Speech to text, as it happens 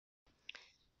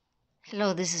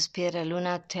Hello, this is Piedra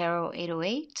Luna Tarot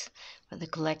 808 for the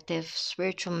collective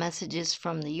spiritual messages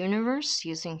from the universe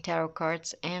using tarot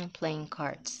cards and playing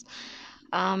cards.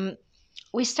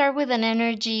 We start with an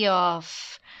energy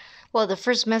of, the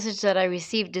first message that I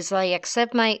received is I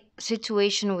accept my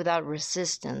situation without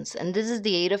resistance. And this is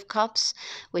the Eight of Cups,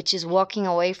 which is walking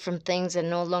away from things that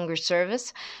no longer serve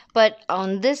us. But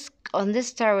on this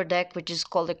tarot deck, which is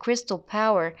called the Crystal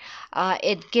Power,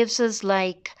 it gives us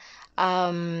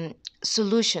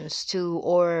solutions to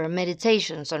or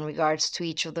meditations on regards to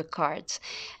each of the cards.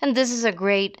 And this is a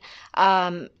great,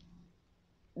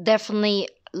 definitely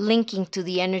linking to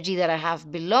the energy that I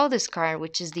have below this card,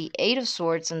 which is the Eight of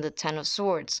Swords and the Ten of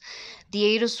Swords. The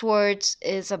Eight of Swords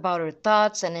is about our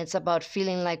thoughts, and it's about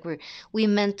feeling like we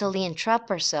mentally entrap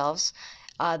ourselves.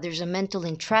 There's a mental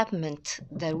entrapment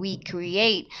that we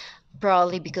create,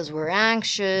 probably because we're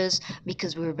anxious,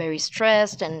 because we're very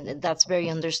stressed, and that's very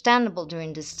understandable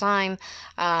during this time.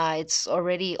 It's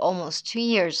already almost 2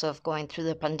 years of going through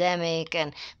the pandemic,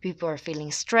 and people are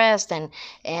feeling stressed. And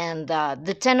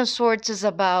the Ten of Swords is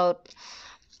about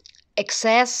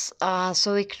excess,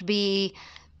 so it could be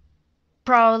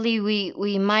probably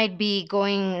we might be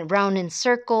going round in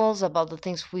circles about the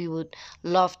things we would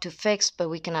love to fix but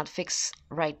we cannot fix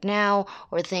right now,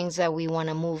 or things that we want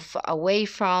to move away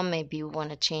from. Maybe we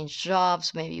want to change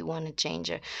jobs, maybe you want to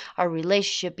change our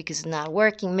relationship because it's not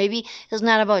working. Maybe it's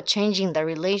not about changing the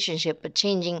relationship, but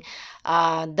changing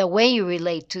the way you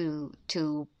relate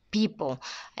to people,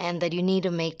 and that you need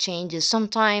to make changes.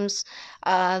 Sometimes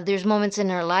there's moments in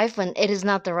our life when it is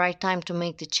not the right time to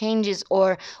make the changes,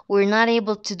 or we're not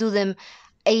able to do them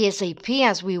ASAP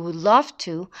as we would love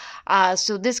to.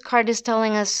 So this card is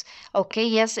telling us, okay,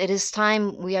 yes, it is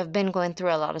time. We have been going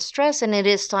through a lot of stress, and it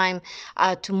is time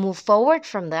to move forward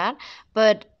from that.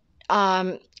 But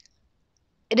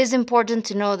it is important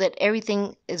to know that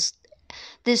everything is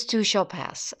this too shall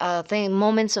pass.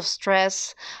 Moments of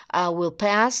stress will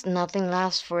pass. Nothing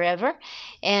lasts forever.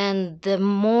 And the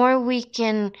more we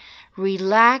can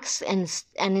relax and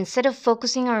instead of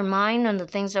focusing our mind on the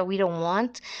things that we don't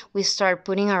want, we start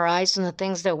putting our eyes on the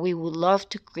things that we would love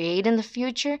to create in the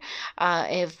future.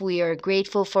 If we are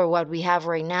grateful for what we have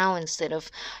right now, instead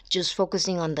of just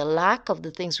focusing on the lack of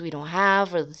the things we don't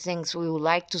have or the things we would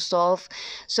like to solve.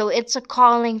 So it's a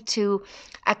calling to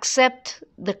accept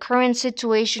the current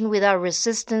situation without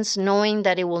resistance, knowing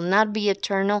that it will not be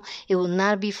eternal, it will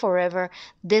not be forever.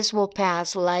 This will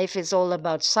pass. Life is all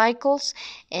about cycles.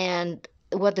 And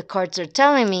what the cards are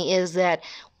telling me is that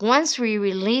once we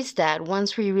release that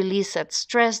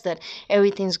stress, that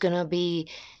everything's going to be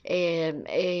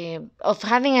of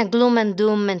having a gloom and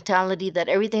doom mentality, that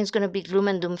everything's going to be gloom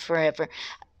and doom forever.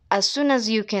 As soon as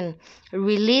you can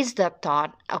release that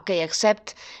thought, okay,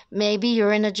 accept maybe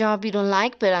you're in a job you don't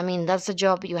like, but I mean, that's the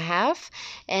job you have.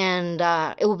 And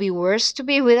it will be worse to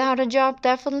be without a job,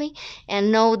 definitely.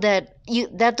 And know that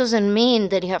that doesn't mean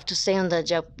that you have to stay on that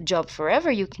job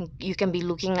forever. You can be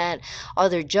looking at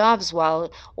other jobs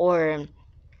or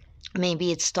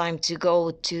maybe it's time to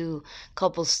go to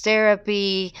couples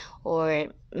therapy, or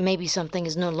maybe something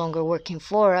is no longer working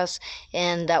for us,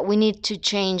 and that we need to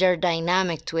change our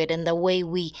dynamic to it, and the way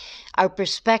our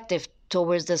perspective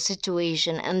towards the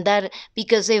situation. And that,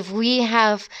 because if we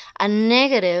have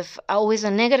always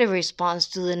a negative response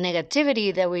to the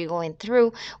negativity that we're going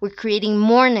through, we're creating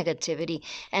more negativity.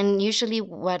 And usually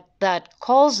what that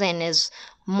calls in is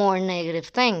more negative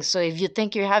things. So if you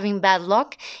think you're having bad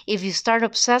luck, if you start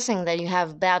obsessing that you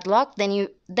have bad luck, then you're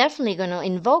definitely going to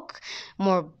invoke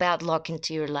more bad luck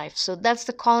into your life. So that's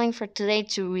the calling for today,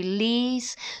 to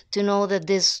release, to know that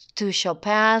this too shall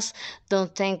pass.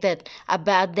 Don't think that a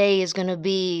bad day is going to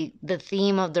be the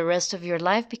theme of the rest of your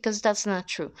life, because that's not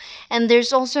true. And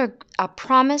there's also a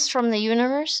promise from the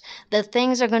universe that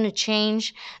things are going to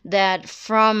change, that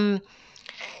from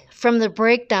the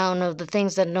breakdown of the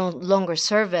things that no longer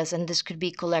serve us, and this could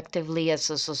be collectively as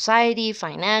a society,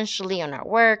 financially, on our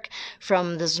work,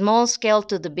 from the small scale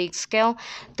to the big scale,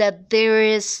 that there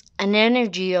is an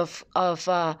energy of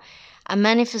a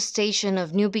manifestation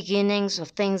of new beginnings, of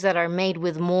things that are made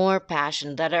with more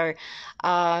passion, that are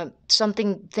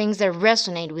things that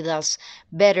resonate with us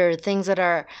better, things that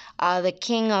are the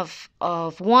King of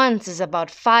Wands is about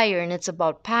fire, and it's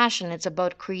about passion, it's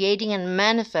about creating and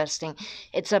manifesting,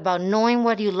 it's about knowing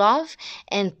what you love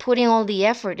and putting all the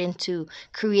effort into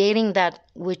creating that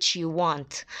which you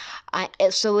want.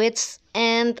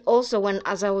 And also,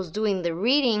 as I was doing the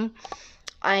reading,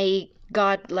 I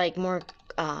got like more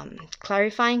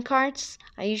clarifying cards.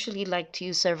 I usually like to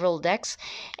use several decks,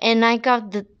 and I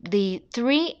got the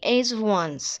three Ace of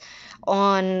Wands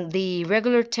on the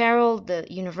regular tarot, the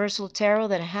universal tarot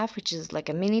that I have, which is like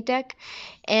a mini deck,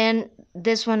 and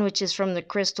this one, which is from the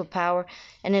Crystal Power,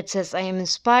 and it says, "I am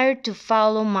inspired to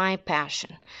follow my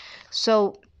passion."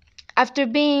 So after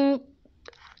being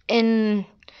in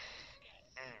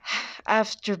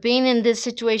after being in this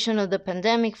situation of the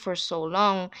pandemic for so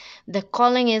long, the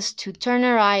calling is to turn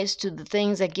our eyes to the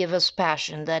things that give us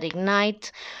passion, that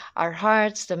ignite our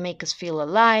hearts, that make us feel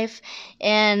alive.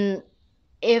 And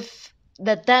if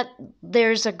that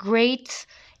there's a great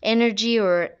energy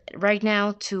or right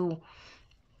now to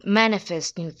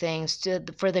manifest new things,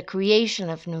 for the creation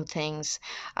of new things,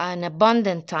 an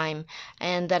abundant time,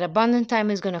 and that abundant time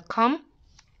is going to come,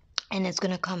 and it's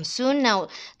going to come soon. Now,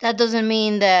 that doesn't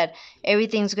mean that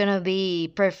everything's going to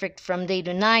be perfect from day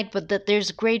to night, but that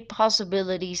there's great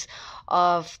possibilities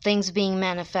of things being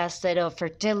manifested, of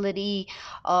fertility,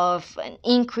 of an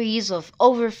increase, of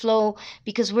overflow,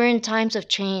 because we're in times of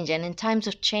change, and in times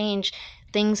of change,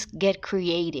 things get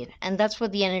created. And that's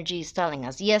what the energy is telling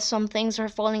us. Yes, some things are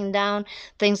falling down,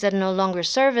 things that no longer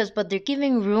serve us, but they're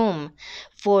giving room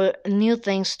for new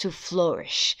things to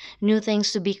flourish, new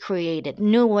things to be created,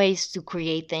 new ways to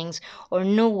create things, or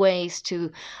new ways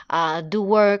to do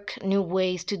work, new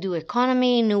ways to do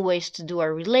economy, new ways to do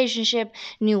our relationship,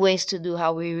 new ways to do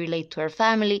how we relate to our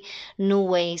family, new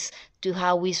ways to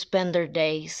how we spend our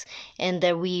days, and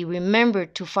that we remember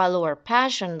to follow our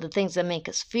passion, the things that make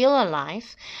us feel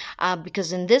alive,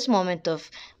 because in this moment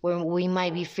of where we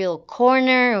might be feel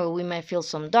corner, or we might feel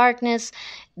some darkness,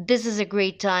 this is a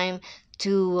great time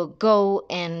to go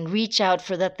and reach out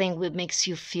for that thing that makes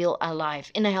you feel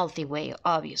alive in a healthy way,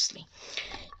 obviously.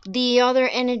 The other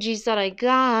energies that I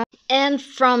got, and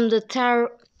from the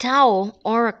Tao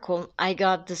Oracle, I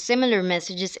got the similar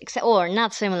messages, except, or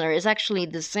not similar, it's actually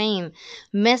the same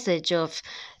message of,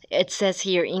 it says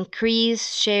here,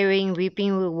 increase, sharing,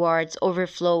 reaping rewards,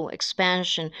 overflow,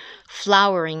 expansion,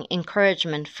 flowering,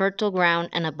 encouragement, fertile ground,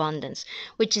 and abundance,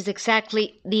 which is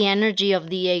exactly the energy of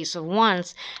the Ace of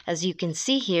Wands. As you can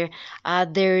see here,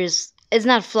 it's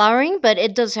not flowering, but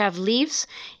it does have leaves.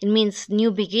 It means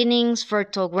new beginnings,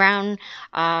 fertile ground,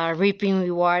 reaping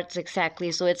rewards,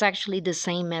 exactly. So it's actually the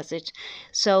same message.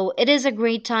 So it is a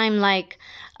great time, like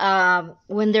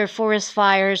when there are forest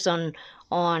fires on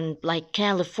like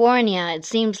California. It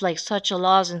seems like such a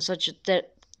loss and such a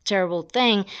terrible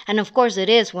thing, and of course it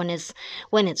is when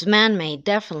it's man-made,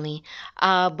 definitely,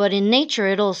 but in nature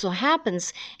it also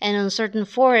happens, and in certain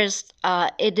forests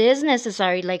it is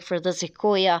necessary, like for the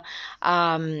sequoia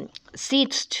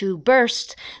seeds to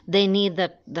burst, they need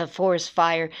the forest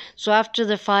fire. So after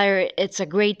the fire, it's a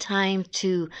great time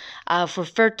to for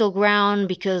fertile ground,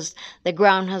 because the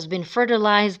ground has been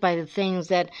fertilized by the things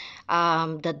that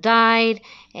died,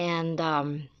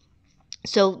 and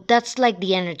so that's like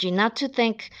the energy, not to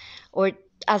think, or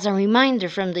as a reminder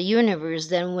from the universe,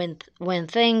 that when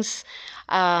things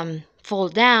fall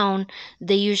down,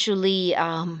 they usually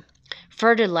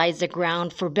fertilize the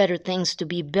ground for better things to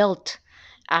be built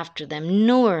after them,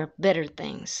 newer, better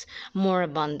things, more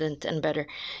abundant and better.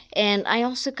 And I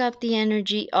also got the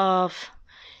energy of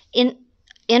in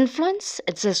influence.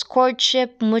 It says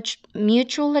courtship,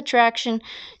 mutual attraction,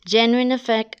 genuine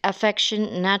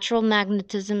affection, natural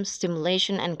magnetism,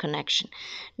 stimulation, and connection.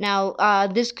 Now,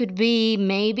 this could be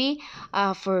maybe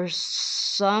for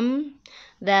some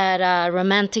that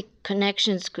romantic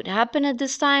connections could happen at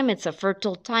this time. It's a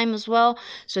fertile time as well,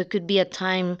 so it could be a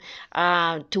time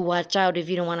to watch out if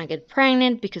you don't want to get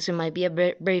pregnant, because it might be a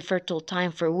very fertile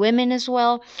time for women as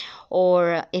well.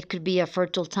 Or it could be a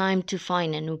fertile time to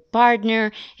find a new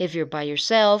partner if you're by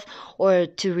yourself, or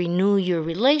to renew your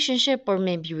relationship, or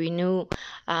maybe renew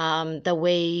the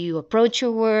way you approach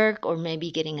your work, or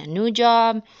maybe getting a new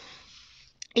job.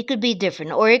 It could be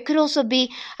different, or it could also be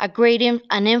a great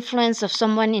an influence of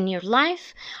someone in your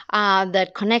life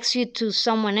that connects you to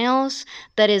someone else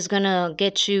that is gonna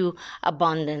get you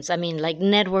abundance. I mean, like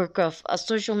network of a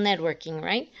social networking,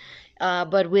 right?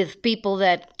 But with people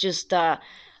that just they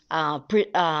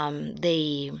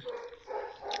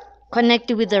connect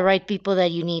you with the right people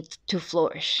that you need to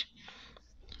flourish.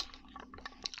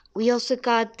 We also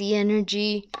got the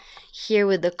energy here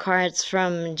with the cards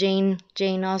from Jane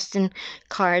Austen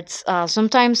cards.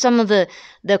 Sometimes some of the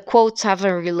quotes have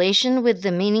a relation with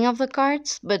the meaning of the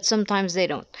cards, but sometimes they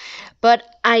don't. But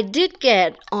I did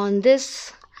get on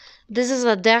this. This is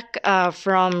a deck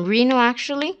from Reno,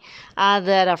 actually,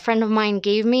 that a friend of mine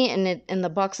gave me, and in the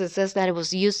box it says that it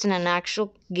was used in an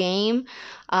actual game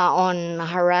on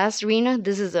Harass Reno.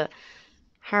 This is a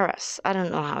Harris. I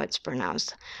don't know how it's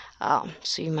pronounced.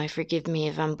 So you might forgive me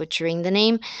if I'm butchering the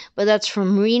name, but that's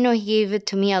from Reno. He gave it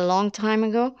to me a long time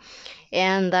ago,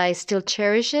 and I still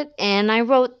cherish it. And I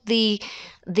wrote the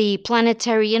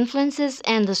planetary influences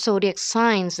and the zodiac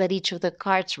signs that each of the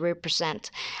cards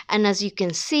represent. And as you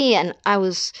can see,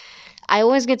 I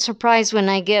always get surprised when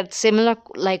I get similar,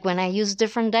 like when I use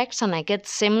different decks and I get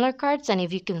similar cards. And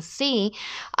if you can see,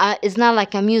 it's not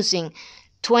like I'm using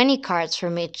 20 cards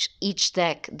from each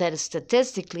deck that is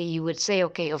statistically you would say,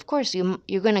 okay, of course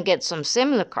you're going to get some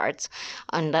similar cards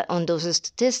on those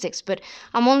statistics, but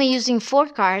I'm only using 4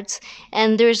 cards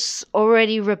and there's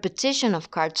already repetition of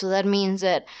cards, so that means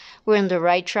that we're on the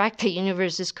right track. The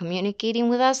universe is communicating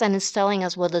with us and it's telling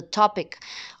us what the topic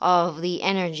of the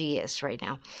energy is right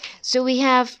now. So we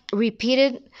have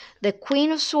repeated the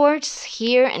Queen of Swords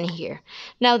here and here.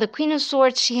 Now the Queen of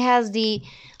Swords, she has the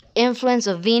influence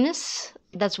of Venus.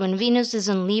 That's when Venus is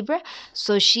in Libra.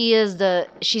 So she's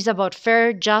about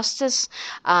fair justice.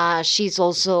 She's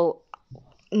also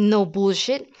no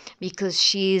bullshit because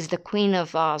she's the Queen of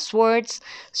Swords.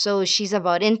 So she's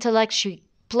about intellect. She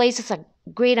places a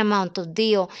great amount of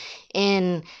deal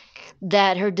in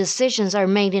that her decisions are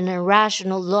made in a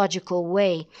rational, logical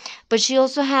way. But she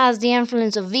also has the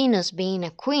influence of Venus being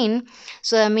a queen.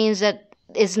 So that means that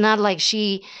it's not like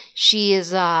she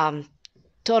is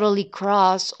totally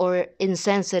cross or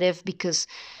insensitive because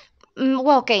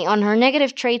well, okay, on her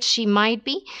negative traits she might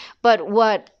be, but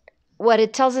what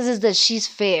it tells us is that she's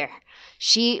fair.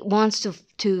 She wants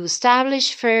to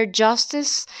establish fair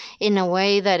justice in a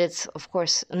way that it's, of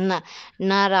course, not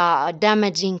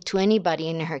damaging to anybody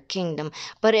in her kingdom.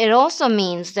 But it also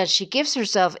means that she gives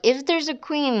herself, if there's a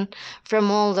queen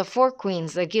from all the 4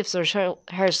 queens that gives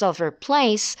herself her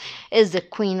place, is the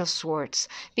Queen of Swords,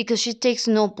 because she takes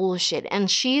no bullshit. And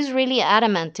she's really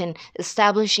adamant in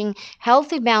establishing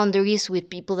healthy boundaries with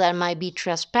people that might be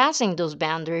trespassing those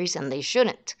boundaries and they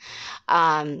shouldn't.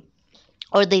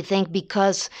 Or they think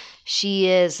because she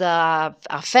is a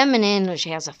feminine, or she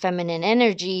has a feminine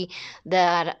energy,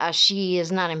 that she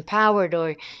is not empowered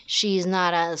or she is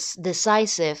not as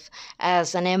decisive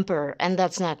as an emperor. And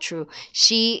that's not true.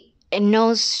 She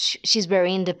knows she's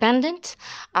very independent.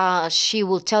 She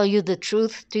will tell you the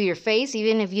truth to your face,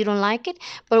 even if you don't like it,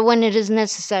 but when it is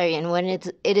necessary and when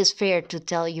it is fair to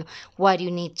tell you what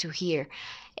you need to hear.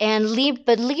 And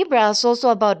but Libra is also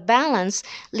about balance.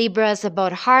 Libra is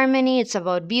about harmony. It's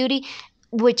about beauty,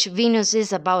 which Venus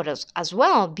is about as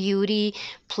well. Beauty,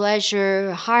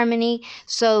 pleasure, harmony.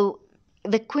 So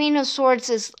the Queen of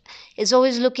Swords is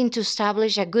always looking to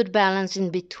establish a good balance in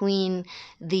between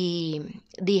the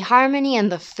harmony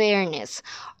and the fairness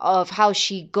of how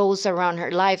she goes around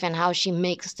her life and how she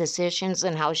makes decisions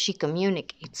and how she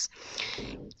communicates.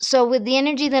 So with the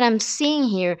energy that I'm seeing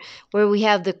here, where we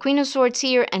have the Queen of Swords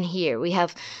here and here, we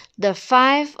have the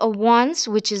 5 of Wands,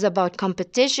 which is about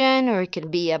competition, or it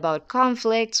could be about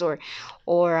conflicts, or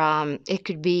it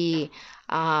could be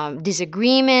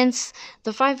disagreements.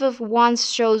 The 5 of Wands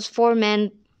shows 4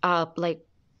 men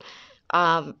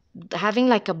having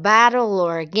like a battle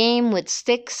or a game with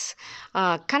sticks.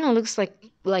 Kind of looks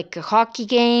like a hockey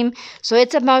game. So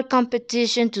it's about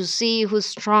competition to see who's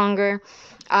stronger.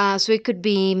 So it could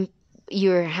be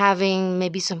you're having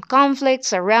maybe some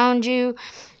conflicts around you.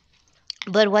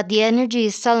 But what the energy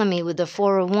is telling me with the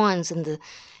 4 of Wands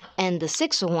and the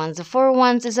 6 of Wands, the 4 of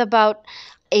Wands is about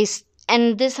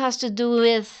and this has to do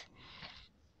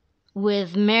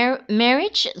with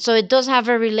marriage. So it does have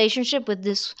a relationship with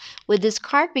this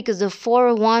card, because the 4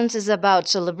 of Wands is about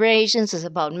celebrations, is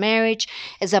about marriage,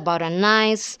 is about a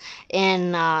nice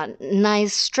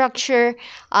structure,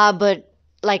 but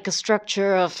like a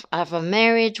structure of a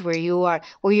marriage where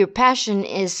your passion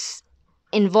is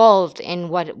involved in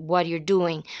what you're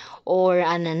doing, or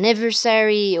an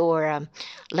anniversary, or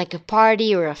like a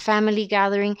party or a family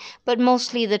gathering. But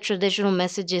mostly the traditional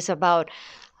message is about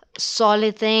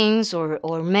solid things,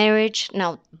 or marriage.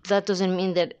 Now that doesn't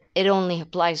mean that it only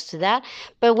applies to that,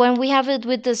 but when we have it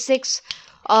with the 6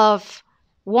 of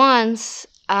Wands,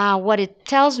 what it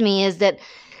tells me is that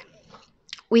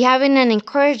we have an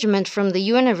encouragement from the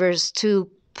universe to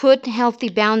put healthy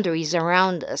boundaries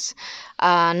around us,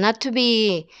 not to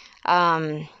be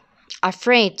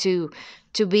afraid to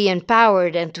be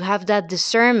empowered and to have that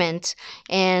discernment.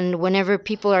 And whenever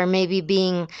people are maybe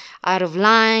being out of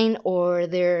line, or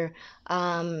they're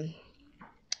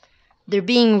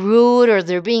being rude, or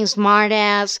they're being smart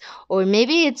ass, or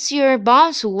maybe it's your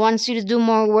boss who wants you to do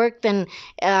more work than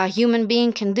a human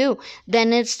being can do,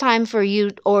 then it's time for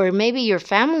you, or maybe your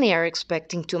family are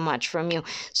expecting too much from you.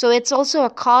 So it's also a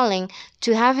calling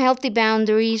to have healthy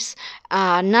boundaries,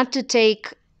 not to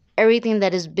take everything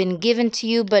that has been given to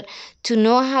you, but to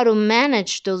know how to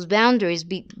manage those boundaries,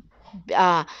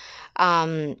 uh,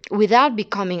 without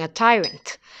becoming a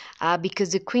tyrant. Because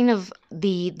the queen of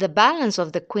the balance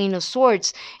of the queen of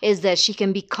swords is that she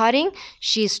can be cutting,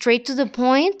 she's straight to the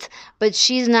point, but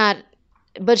she's not,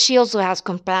 but she also has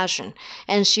compassion,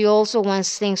 and she also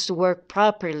wants things to work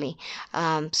properly.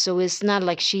 So it's not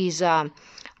like she's um,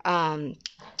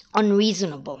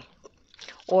 unreasonable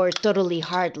or totally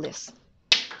heartless.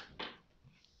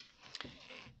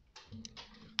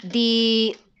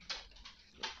 The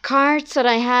cards that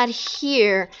I had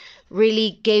here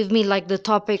really gave me like the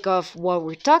topic of what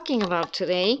we're talking about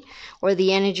today, or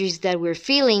the energies that we're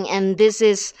feeling. And this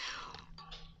is,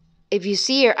 if you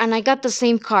see here, and I got the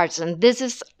same cards, and this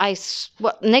is,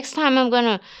 well, next time I'm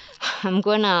gonna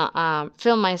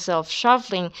film myself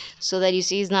shuffling, so that you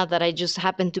see it's not that I just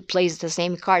happen to place the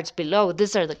same cards below.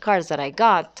 These are the cards that I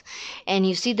got, and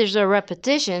you see there's a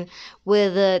repetition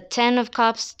with the 10 of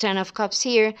cups, 10 of cups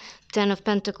here, 10 of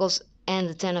pentacles, and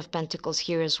the 10 of pentacles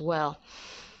here as well.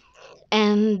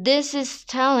 And this is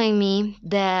telling me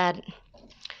that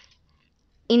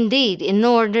indeed, in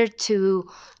order to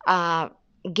uh,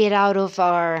 get out of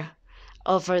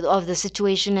of the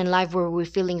situation in life where we're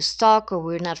feeling stuck, or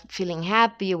we're not feeling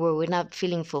happy, or where we're not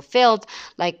feeling fulfilled,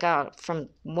 like from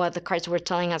what the cards were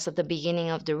telling us at the beginning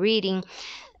of the reading,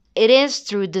 it is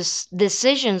through this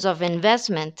decisions of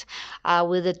investment,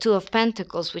 with the 2 of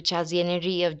pentacles, which has the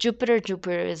energy of Jupiter.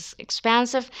 Jupiter is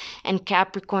expansive, and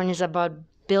Capricorn is about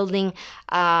building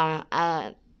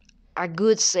a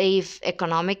good, safe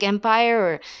economic empire,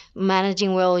 or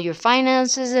managing well your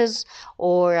finances,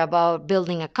 or about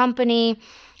building a company,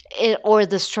 or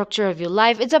the structure of your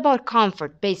life. It's about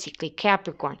comfort, basically,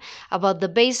 Capricorn. About the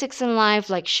basics in life,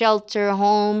 like shelter,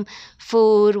 home,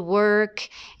 food, work,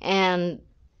 and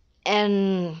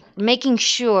making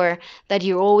sure that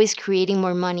you're always creating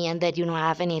more money and that you don't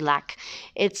have any lack.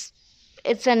 It's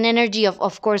an energy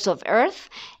of course, of earth,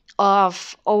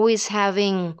 of always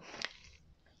having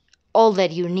all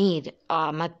that you need,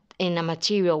 in a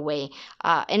material way,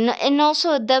 and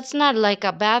also that's not like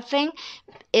a bad thing.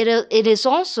 It is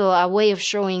also a way of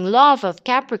showing love of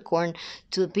Capricorn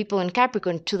to the people in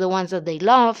Capricorn, to the ones that they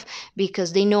love,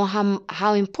 because they know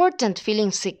how important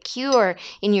feeling secure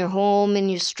in your home, in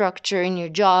your structure, in your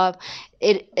job,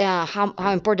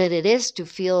 how important it is to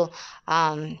feel,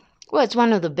 well, it's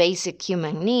one of the basic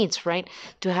human needs, right?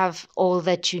 To have all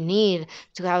that you need,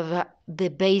 to have the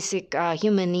basic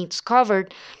human needs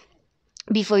covered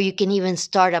before you can even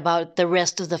start about the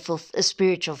rest of the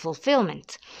spiritual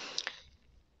fulfillment.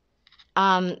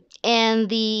 And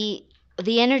the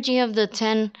energy of the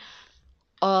 10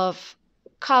 of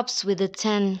cups with the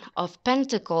 10 of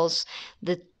pentacles,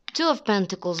 the 2 of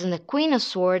pentacles, and the Queen of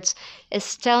Swords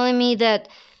is telling me that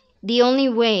the only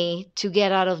way to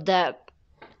get out of that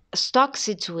stuck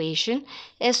situation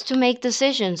is to make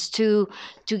decisions, to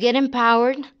get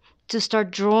empowered, to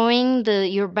start drawing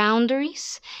your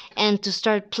boundaries, and to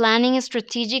start planning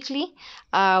strategically,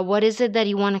 what is it that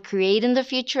you want to create in the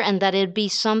future, and that it be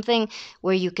something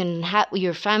where you can have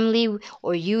your family,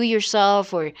 or you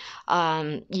yourself, or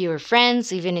your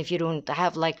friends, even if you don't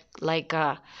have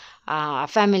a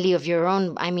family of your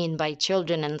own, I mean by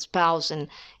children and spouse,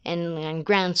 and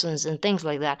grandsons and things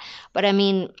like that. But I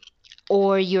mean,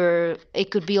 or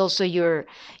it could be also your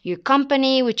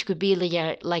company, which could be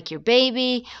like your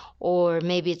baby, or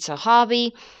maybe it's a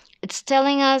hobby. It's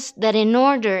telling us that in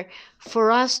order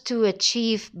for us to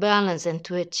achieve balance, and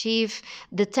to achieve,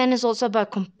 the 10 is also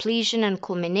about completion and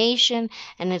culmination,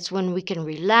 and it's when we can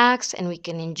relax and we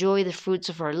can enjoy the fruits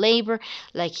of our labor,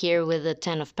 like here with the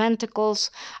 10 of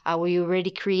pentacles, where you already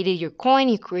created your coin,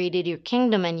 you created your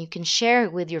kingdom, and you can share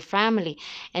it with your family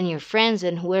and your friends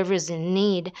and whoever is in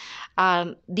need.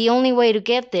 The only way to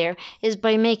get there is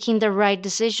by making the right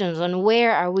decisions on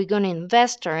where are we going to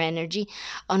invest our energy,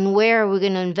 on where are we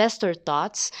going to invest our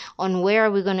thoughts, on where are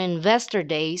we going to invest our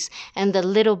days, and that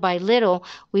little by little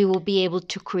we will be able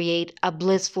to create a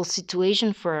blissful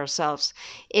situation for ourselves,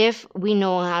 if we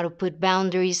know how to put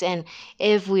boundaries, and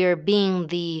if we are being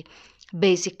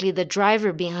basically the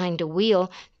driver behind the wheel,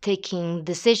 taking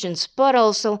decisions, but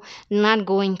also not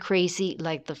going crazy,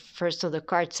 like the first of the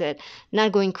card said,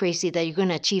 not going crazy that you're going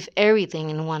to achieve everything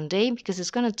in one day, because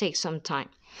it's going to take some time.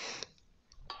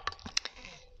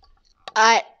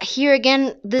 Here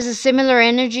again, this is similar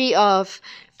energy of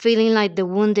feeling like the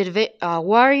wounded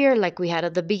warrior, like we had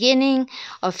at the beginning,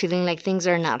 of feeling like things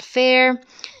are not fair.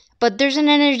 But there's an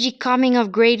energy coming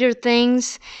of greater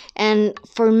things, and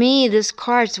for me, these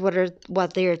cards,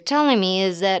 what they are telling me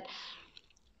is that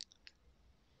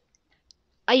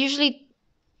I usually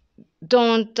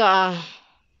don't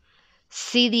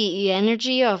see the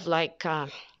energy of like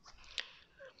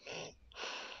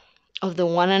of the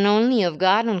one and only of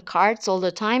God on cards all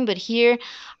the time, but here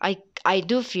I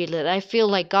do feel it. I feel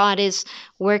like God is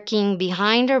working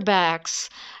behind our backs,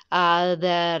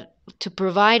 that to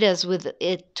provide us with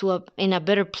it to a in a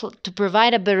better to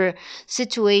provide a better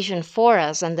situation for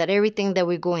us, and that everything that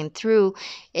we're going through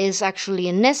is actually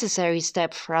a necessary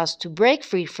step for us to break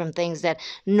free from things that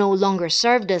no longer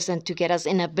served us and to get us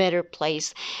in a better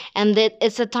place. And that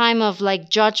it's a time of like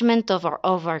judgment of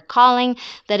our calling,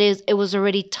 that is it was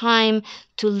already time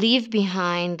to leave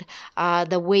behind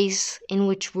the ways in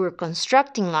which we're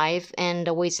constructing life and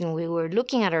the ways in which we're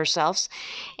looking at ourselves.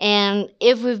 And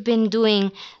if we've been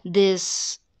doing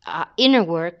this inner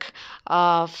work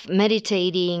of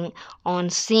meditating on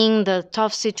seeing the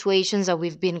tough situations that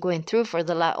we've been going through for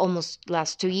the almost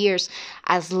last 2 years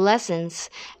as lessons,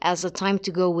 as a time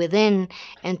to go within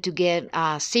and to get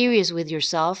serious with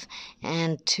yourself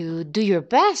and to do your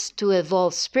best to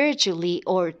evolve spiritually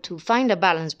or to find a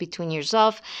balance between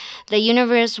yourself, the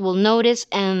universe will notice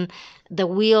and the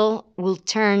wheel will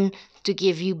turn to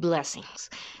give you blessings.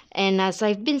 And as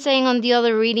I've been saying on the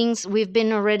other readings, we've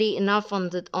been already enough on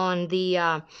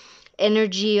the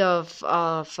energy of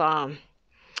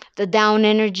the down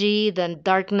energy, the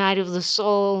dark night of the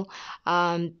soul,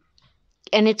 um,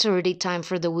 and it's already time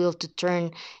for the wheel to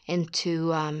turn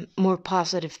into more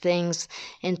positive things,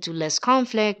 into less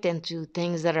conflict, into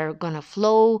things that are going to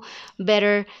flow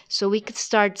better. So we could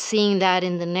start seeing that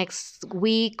in the next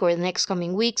week or the next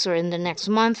coming weeks or in the next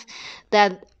month,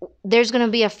 that there's going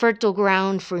to be a fertile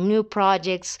ground for new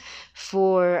projects,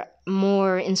 for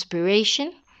more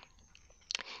inspiration,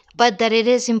 but that it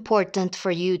is important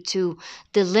for you to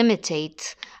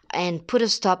delimitate and put a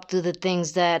stop to the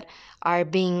things that are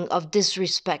being of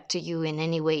disrespect to you in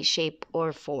any way, shape,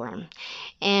 or form.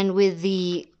 And with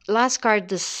the last card,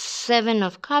 the Seven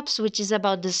of Cups, which is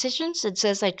about decisions, it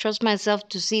says, I trust myself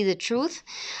to see the truth.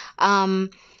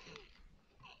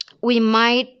 We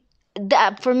might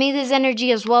that for me, this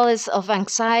energy as well is of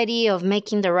anxiety of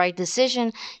making the right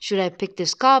decision. Should I pick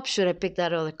this cup? Should I pick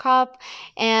that other cup?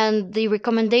 And the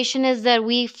recommendation is that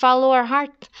we follow our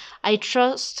heart. I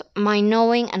trust my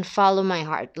knowing and follow my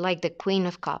heart, like the Queen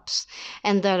of Cups,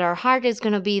 and that our heart is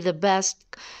going to be the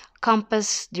best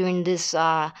compass during this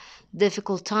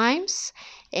difficult times.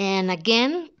 And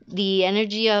again, the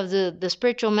energy of the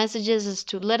spiritual messages is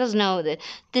to let us know that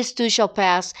this too shall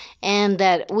pass, and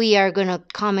that we are going to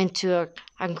come into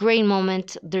a great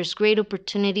moment. There's great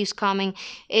opportunities coming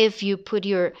if you put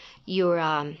your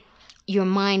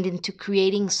mind into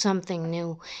creating something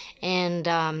new, and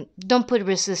don't put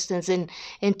resistance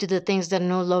into the things that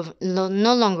no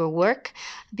longer work,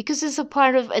 because it's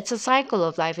a cycle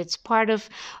of life. It's part of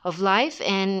life.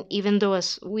 And even though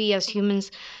we as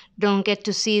humans don't get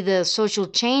to see the social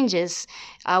changes,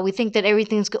 we think that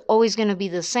everything's always going to be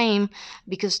the same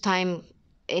because time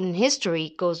in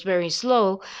history goes very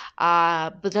slow,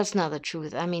 but that's not the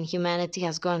truth. I mean, humanity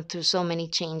has gone through so many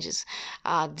changes.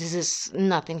 This is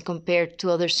nothing compared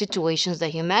to other situations that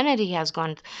humanity has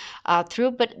gone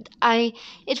through, but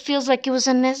it feels like it was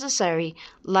a necessary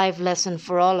life lesson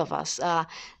for all of us.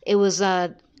 It was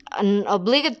an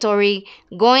obligatory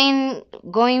going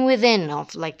within,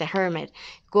 of like the hermit,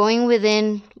 going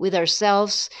within with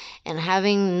ourselves and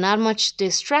having not much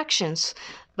distractions,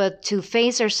 but to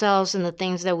face ourselves and the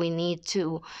things that we need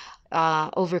to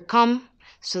overcome,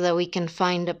 so that we can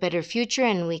find a better future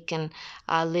and we can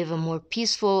live a more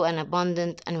peaceful and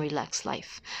abundant and relaxed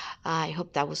life. I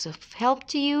hope that was of help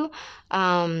to you.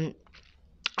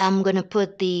 I'm going to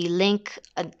put the link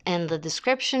in the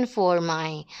description for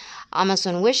my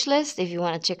Amazon wish list if you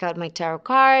want to check out my tarot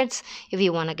cards, if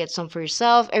you want to get some for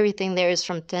yourself. Everything there is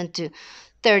from $10 to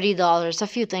 $30. A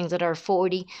few things that are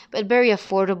 40, but very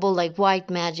affordable, like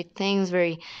white magic things,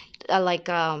 very like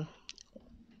uh,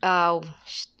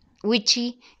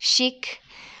 witchy chic,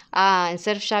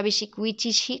 instead of shabby chic,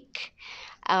 witchy chic,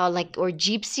 like, or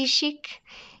gypsy chic.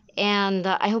 And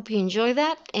I hope you enjoy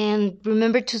that. And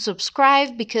remember to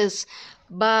subscribe, because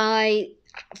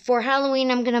for Halloween,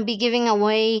 I'm going to be giving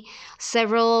away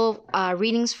several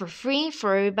readings for free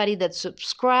for everybody that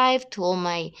subscribed to all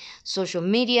my social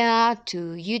media, to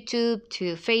YouTube,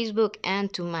 to Facebook,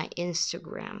 and to my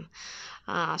Instagram.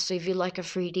 So if you like a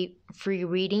free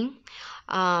reading,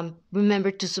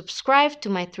 remember to subscribe to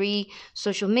my 3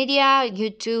 social media: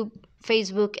 YouTube,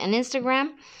 Facebook, and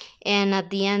Instagram. And at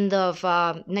the end of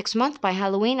next month, by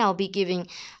Halloween, I'll be giving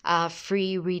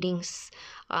free readings.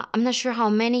 I'm not sure how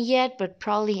many yet, but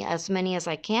probably as many as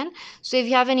I can. So if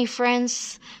you have any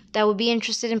friends that would be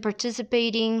interested in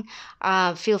participating,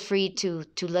 feel free to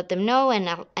let them know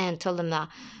and tell them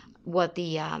what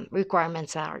the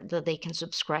requirements are that they can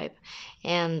subscribe.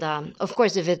 And of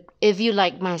course, if you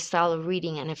like my style of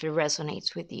reading and if it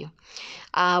resonates with you.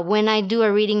 When I do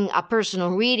a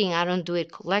personal reading, I don't do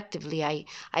it collectively.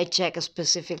 I check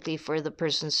specifically for the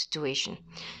person's situation.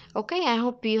 Okay, I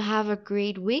hope you have a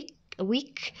great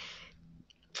week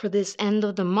for this end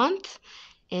of the month.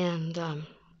 And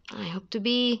I hope to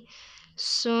be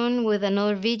soon with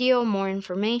another video, more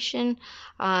information.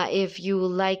 If you would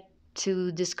like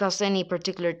to discuss any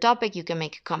particular topic, you can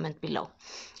make a comment below.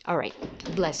 All right,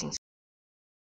 blessings.